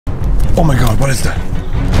Oh my god, what is that?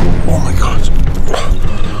 Oh my god.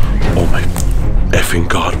 Oh my effing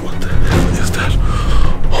god, what the hell is that?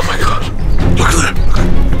 Oh my god. Look at that. Look.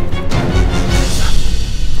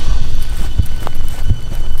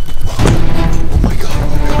 Oh my god, oh my god. Oh my god.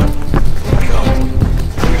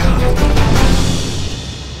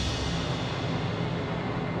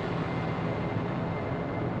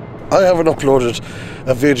 Oh my god. I haven't uploaded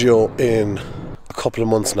a video in a couple of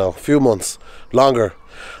months now, a few months, longer,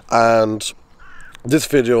 and this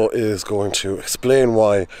video is going to explain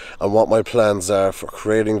why and what my plans are for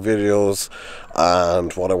creating videos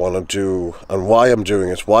and what I want to do and why I'm doing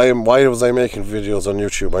it. Why was I making videos on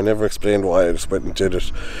YouTube? I never explained why, I just went and did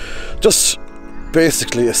it. Just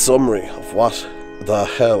basically a summary of what the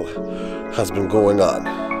hell has been going on.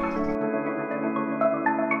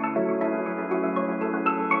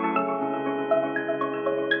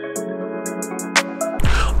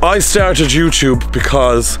 I started YouTube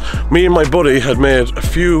because me and my buddy had made a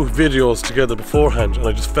few videos together beforehand and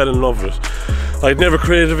I just fell in love with it. I'd never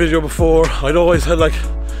created a video before. I'd always had like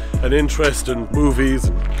an interest in movies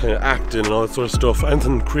and kind of acting and all that sort of stuff.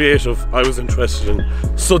 Anything creative I was interested in.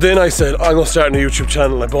 So then I said, I'm going to start a YouTube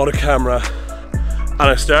channel. I bought a camera and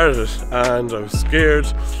I started it, and I was scared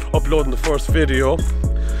uploading the first video,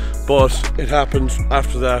 but it happened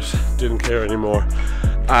after that. Didn't care anymore,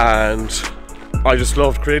 and I just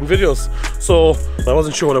loved creating videos. So I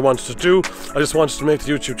wasn't sure what I wanted to do. I just wanted to make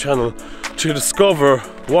the YouTube channel to discover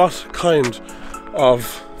what kind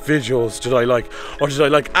of videos did I like, or did I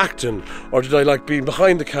like acting, or did I like being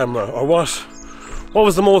behind the camera, or what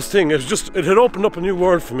was the most thing. It had opened up a new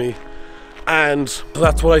world for me, and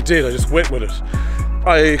that's what I did. I just went with it.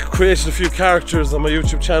 I created a few characters on my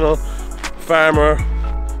YouTube channel: farmer,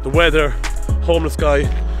 the weather, homeless guy,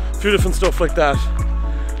 a few different stuff like that.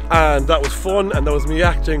 And that was fun, and that was me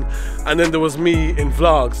acting, and then there was me in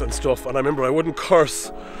vlogs and stuff. And I remember I wouldn't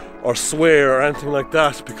curse or swear or anything like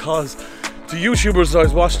that, because the YouTubers that I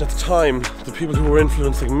was watching at the time, the people who were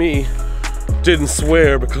influencing me, didn't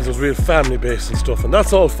swear because it was real family based and stuff, and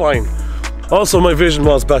that's all fine. Also, my vision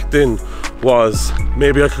was back then was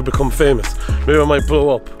maybe I could become famous, maybe I might blow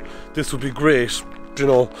up. This would be great, you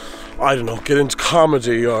know, I don't know, get into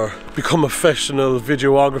comedy or become a professional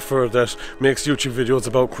videographer that makes YouTube videos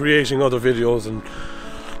about creating other videos. And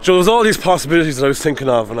so there was all these possibilities that I was thinking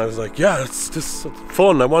of, and I was like, yeah, this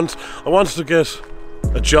fun. I wanted to get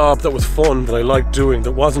a job that was fun, that I liked doing,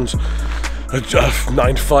 that wasn't a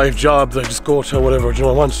 9-to-5 job that I just go to or whatever. You know,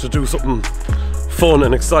 I wanted to do something fun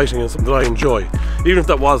and exciting and something that I enjoy. Even if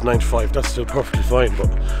that was 9 to 5, that's still perfectly fine, but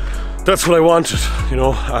that's what I wanted, you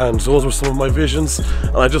know, and those were some of my visions,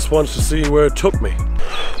 and I just wanted to see where it took me.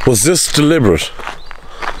 Was this deliberate?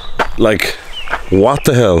 Like, what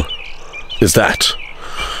the hell is that?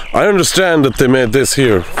 I understand that they made this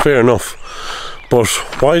here, fair enough, but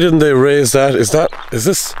why didn't they raise that? Is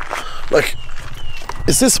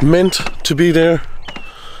this meant to be there?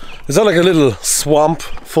 Is that like a little swamp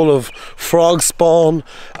full of frog spawn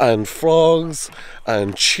and frogs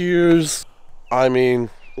and cheers? I mean,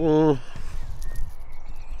 I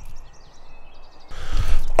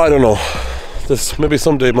don't know. Maybe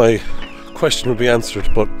someday my question will be answered,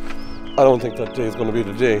 but I don't think that day is going to be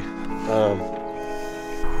the day.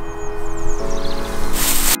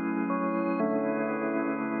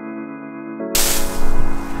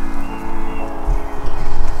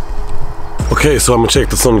 Okay, so I'm gonna take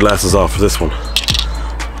the sunglasses off for this one.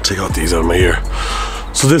 Take out these out of my ear.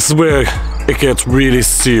 So this is where it gets really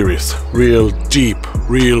serious, real deep,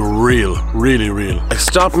 really real. I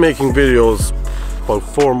stopped making videos about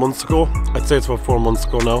 4 months ago. I'd say it's about 4 months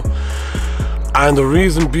ago now. And the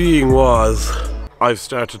reason being was I've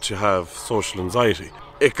started to have social anxiety.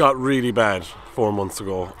 It got really bad 4 months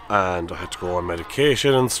ago, and I had to go on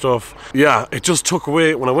medication and stuff. Yeah, it just took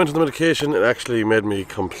away. When I went to the medication, it actually made me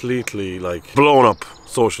completely like blown up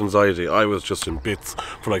social anxiety. I was just in bits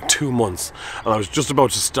for like 2 months, and I was just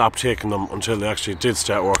about to stop taking them until they actually did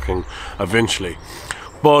start working eventually.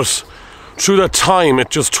 But through that time, it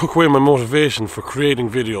just took away my motivation for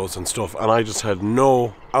creating videos and stuff, and I just had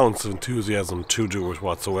no ounce of enthusiasm to do it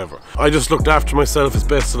whatsoever. I just looked after myself as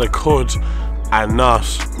best that I could and not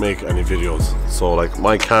make any videos. So like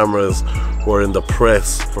my cameras were in the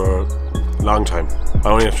press for a long time. I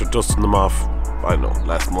only after dusting them off, I don't know,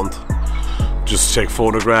 last month, just take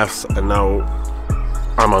photographs, and now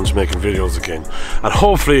I'm on to making videos again, and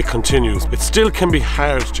hopefully it continues. It still can be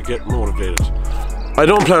hard to get motivated. I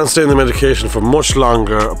don't plan on staying on the medication for much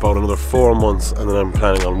longer, about another 4 months, and then I'm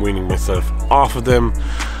planning on weaning myself off of them.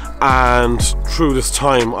 And through this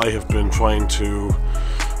time I have been trying to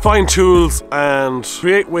find tools and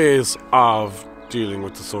create ways of dealing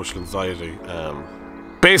with the social anxiety.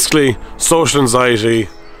 Basically, social anxiety,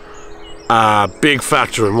 a big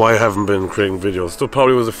factor in why I haven't been creating videos. There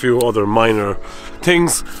probably was a few other minor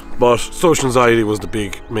things, but social anxiety was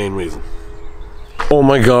the main reason. Oh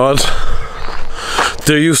my god,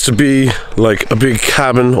 there used to be like a big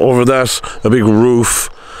cabin over that, a big roof.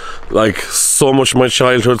 Like so much of my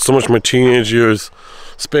childhood, so much of my teenage years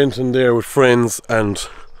spent in there with friends, and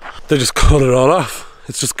they just cut it all off.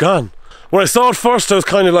 It's just gone. When I saw it first, I was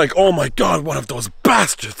kind of like, oh my god, what have those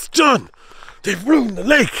bastards done? They've ruined the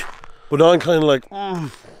lake. But now I'm kind of like,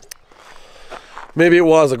 maybe it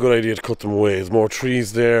was a good idea to cut them away. There's more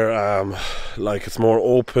trees there, like it's more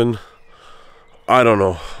open. I don't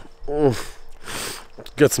know.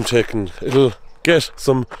 Get some taken. It'll get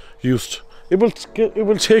some used. It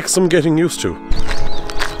will take some getting used to.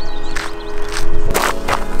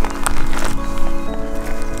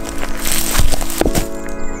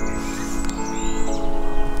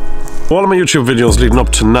 All of my YouTube videos leading up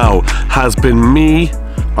to now has been me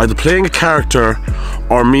either playing a character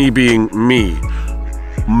or me being me.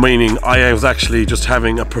 Meaning I was actually just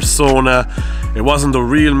having a persona. It wasn't the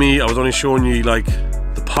real me. I was only showing you like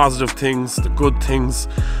the positive things, the good things.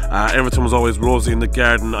 Everything was always rosy in the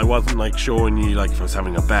garden. I wasn't like showing you like if I was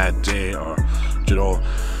having a bad day, or you know,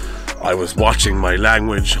 I was watching my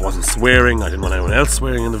language. I wasn't swearing. I didn't want anyone else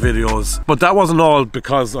swearing in the videos. But that wasn't all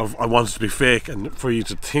because of I wanted to be fake and for you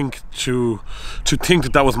to think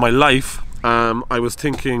that was my life. I was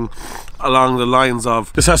thinking along the lines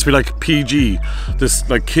of this has to be like PG. This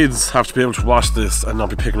like kids have to be able to watch this and not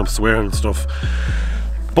be picking up swearing and stuff.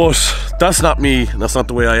 But that's not me, and that's not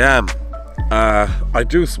the way I am. I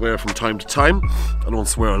do swear from time to time. I don't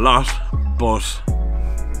swear a lot, but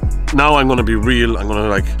now I'm going to be real. I'm going to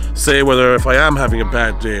like say whether if I am having a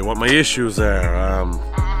bad day, what my issues are. I'm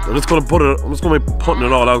just going to be putting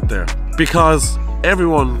it all out there, because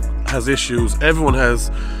everyone has issues. Everyone has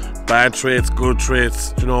bad traits, good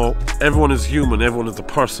traits. You know, everyone is human. Everyone is a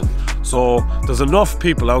person. So there's enough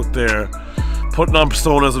people out there putting on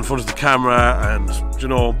personas in front of the camera and, you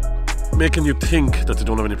know, making you think that they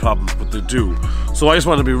don't have any problems, but they do. So I just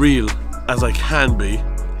want to be real as I can be.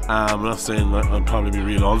 I'm not saying that I'll probably be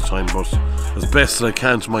real all the time, but as best as I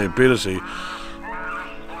can to my ability,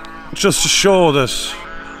 just to show that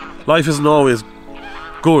life isn't always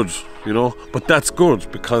good, you know, but that's good,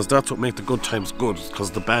 because that's what makes the good times good, because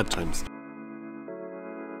of the bad times.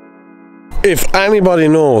 If anybody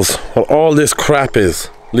knows what all this crap is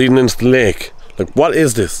leading into the lake, like what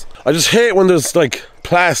is this? I just hate when there's like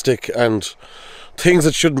plastic and things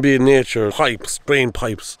that shouldn't be in nature, pipes, drain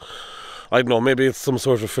pipes. I don't know, maybe it's some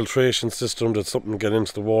sort of filtration system that something get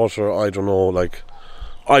into the water. I don't know, like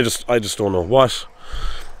I just don't know. What?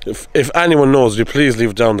 If anyone knows, you please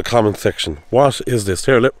leave it down in the comment section. What is this?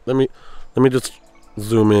 Here, let me just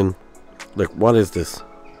zoom in. Like, what is this?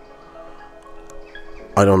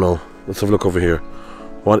 I don't know. Let's have a look over here.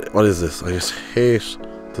 What is this? I just hate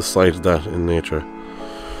the sight of that in nature.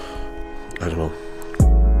 I don't know.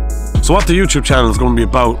 So what the YouTube channel is going to be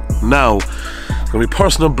about now, it's going to be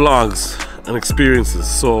personal blogs and experiences.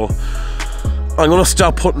 So I'm going to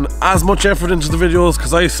stop putting as much effort into the videos,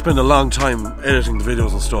 because I spend a long time editing the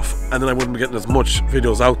videos and stuff, and then I wouldn't be getting as much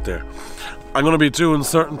videos out there. I'm going to be doing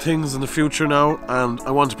certain things in the future now, and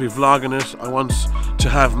I want to be vlogging it. I want to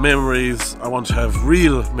have memories. I want to have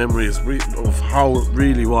real memories of how it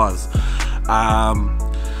really was.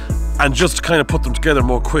 And just to kind of put them together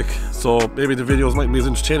more quick. So maybe the videos might be as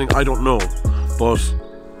entertaining, I don't know. But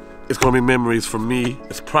it's going to be memories for me.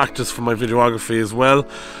 It's practice for my videography as well.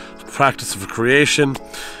 It's practice for creation.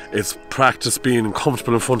 It's practice being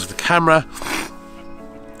comfortable in front of the camera.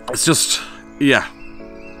 It's just, yeah.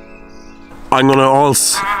 I'm going to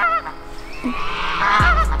also...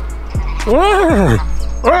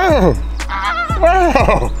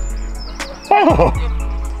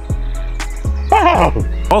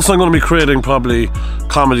 Also, I'm going to be creating probably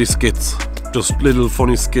comedy skits, just little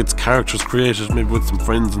funny skits, characters created maybe with some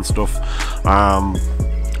friends and stuff.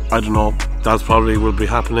 I don't know, that's probably will be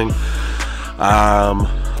happening.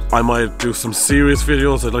 I might do some serious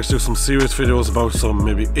videos. I'd like to do some serious videos about some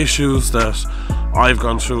maybe issues that I've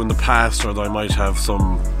gone through in the past, or that I might have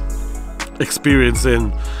some experience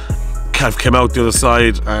in, have come out the other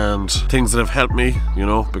side, and things that have helped me, you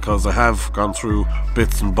know, because I have gone through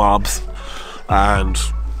bits and bobs, and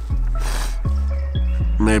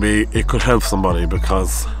maybe it could help somebody,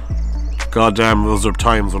 because goddamn, those are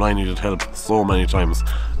times when I needed help, so many times.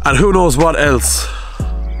 And who knows what else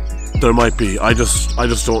there might be. I just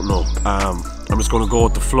don't know. I'm just going to go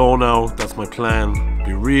with the flow now. That's my plan.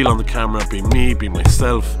 Be real on the camera, be me, be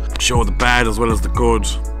myself, show the bad as well as the good,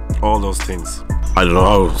 all those things. I don't know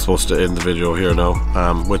how I'm supposed to end the video here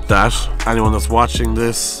now. With that, anyone that's watching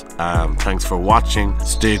this, thanks for watching.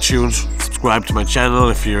 Stay tuned, subscribe to my channel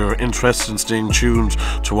if you're interested in staying tuned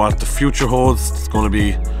to what the future holds. It's going to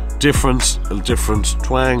be different, a different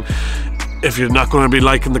twang. If you're not going to be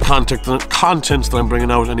liking the content that I'm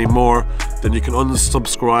bringing out anymore, then you can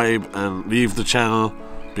unsubscribe and leave the channel,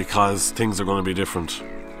 because things are going to be different.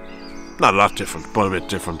 Not a lot different, but a bit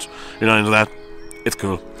different. You're not into that? It's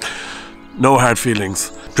cool. No hard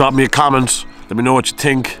feelings. Drop me a comment. Let me know what you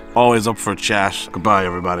think. Always up for a chat. Goodbye,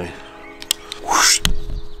 everybody. Whoosh.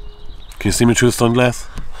 Can you see me through the sunglass?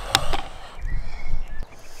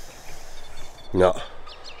 No.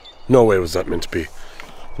 No way was that meant to be.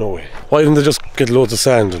 No way. Why didn't they just get loads of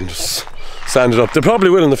sand and just sand it up? They probably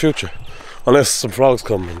will in the future. Unless some frogs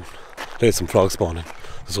come and there's some frogs spawning.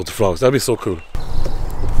 There's loads of frogs. That'd be so cool.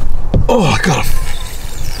 Oh, I got a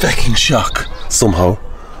fucking shock. Somehow.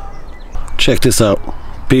 Check this out.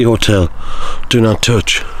 Bee Hotel. Do not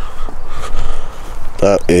touch.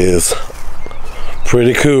 That is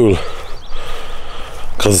pretty cool.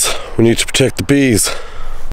 Because we need to protect the bees.